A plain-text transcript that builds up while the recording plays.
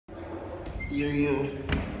You.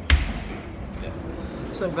 Yeah.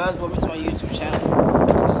 What's up, guys? Welcome to my YouTube channel.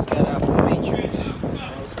 Just got out from Matrix.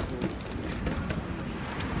 That was cool.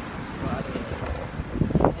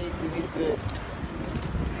 Hey, TV's good.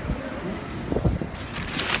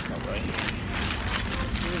 Alright.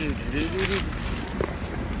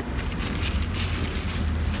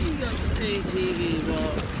 You got the ATV, bro.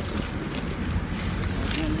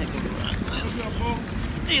 One heck of a ride. What's up, bro?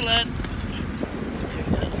 Hey, lad.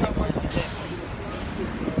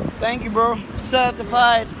 Thank you, bro.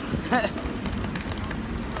 Certified.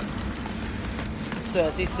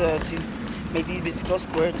 Certy. Make these bitches go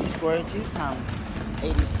squirty. Time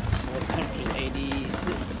 80. What temperature?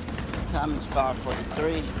 86. Time is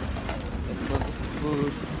 5:43. Let's go get some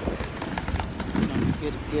food.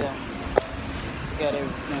 Good to go. Got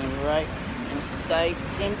everything right and stay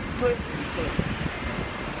and put in place.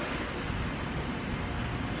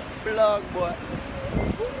 Blog boy.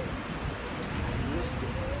 Missed it.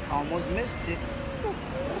 Almost missed it.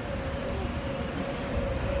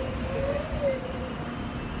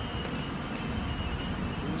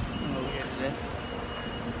 Over here today.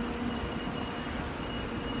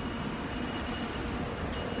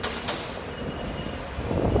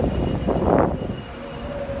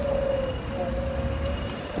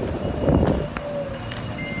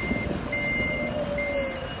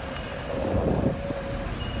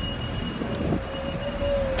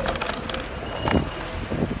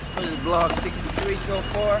 Vlog 63 so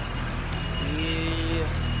far. Yeah.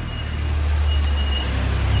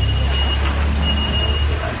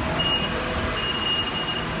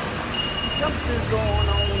 Something's going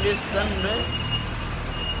on this Sunday.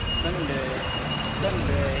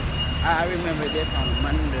 I remember that on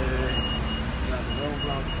Monday. Got the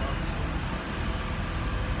Roblox.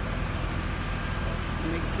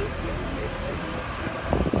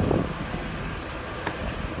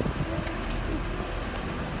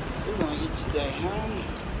 We're gonna eat today, huh?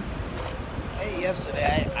 Hey,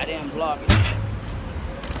 yesterday I didn't vlog it.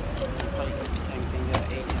 Probably got the same thing that I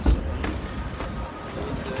ate yesterday. So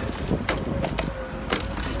it's good.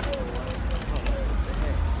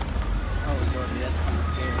 Oh Lord, that's kind of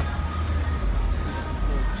scary.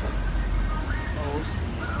 Oh,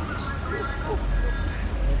 sneeze.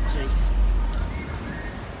 Chase.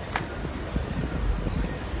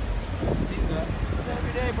 It's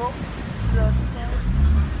every day, bro. So,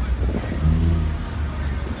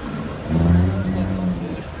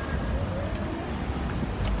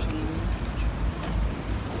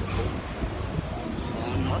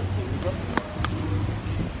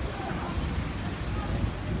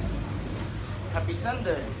 Happy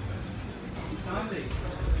Sunday.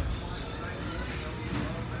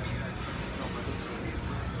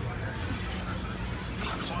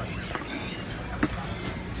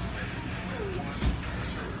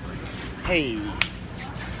 Hey.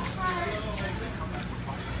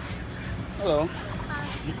 Hello.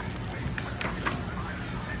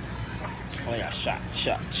 Oh yeah, shots.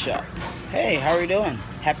 Hey, how are you doing?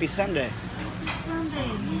 Happy Sunday. Sunday.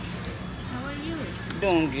 How are you?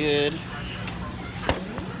 Doing good.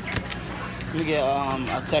 We get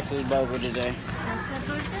a Texas burger today. That's a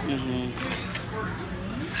burger?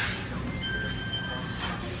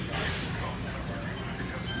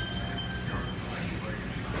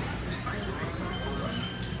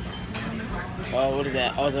 What is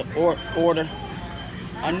that? Oh, it's an order.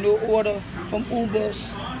 A new order from Ubers.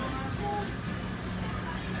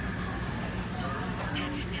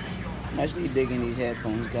 I'm actually digging these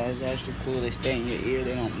headphones, guys. They're actually cool. They stay in your ear.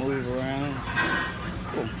 They don't move around.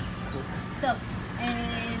 Cool. So,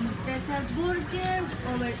 that's a burger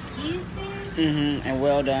over easy. And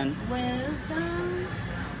well done. Well done.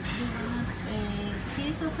 You want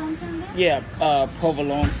cheese or something there? Yeah,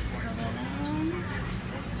 provolone. Provolone.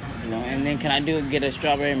 And then can I get a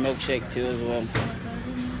strawberry milkshake too as well?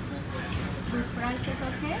 The price is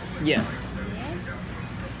okay? Yes. Yes.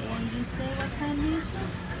 And you say what kind is it?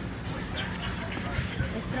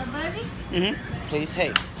 Strawberry? Please.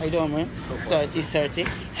 Hey, how you doing, man? Certy.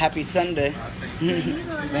 Happy Sunday.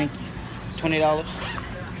 Thank you. $20.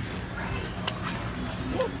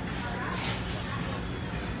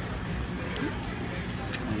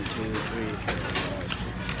 One, two, three, four, five,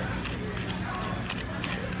 six, 7, 8, 9,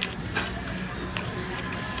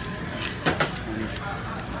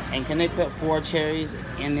 10, 20. And can they put 4 cherries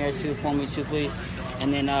in there too for me too, please?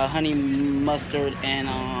 And then honey mustard and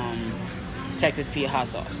Texas Pete hot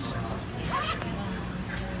sauce.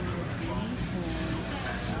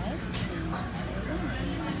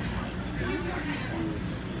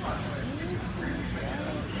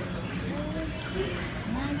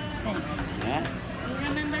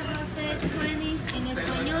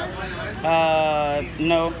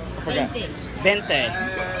 No, I forgot. 20.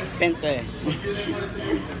 20.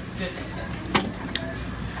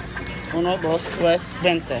 Uno, dos, tres,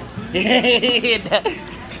 20. 1, 2,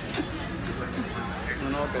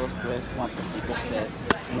 3, 4, 5, 6, 8, 9.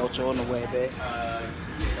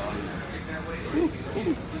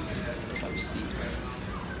 So, let's see.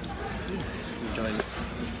 Enjoy this.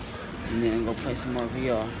 And then go play some more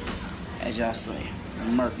VR. As y'all say,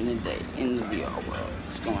 murking the day in the VR world.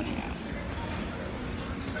 It's going ham.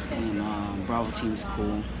 And Bravo team is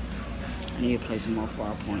cool. I need to play some more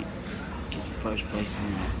Farpoint. Get some first place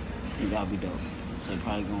in that. I think that'll be dope. So they're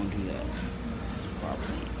probably gonna do that.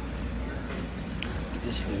 Farpoint. Get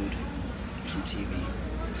this food. Some TV.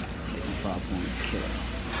 Play some Farpoint. Kill it.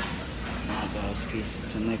 Alright guys, peace.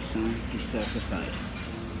 Till next time, be certified.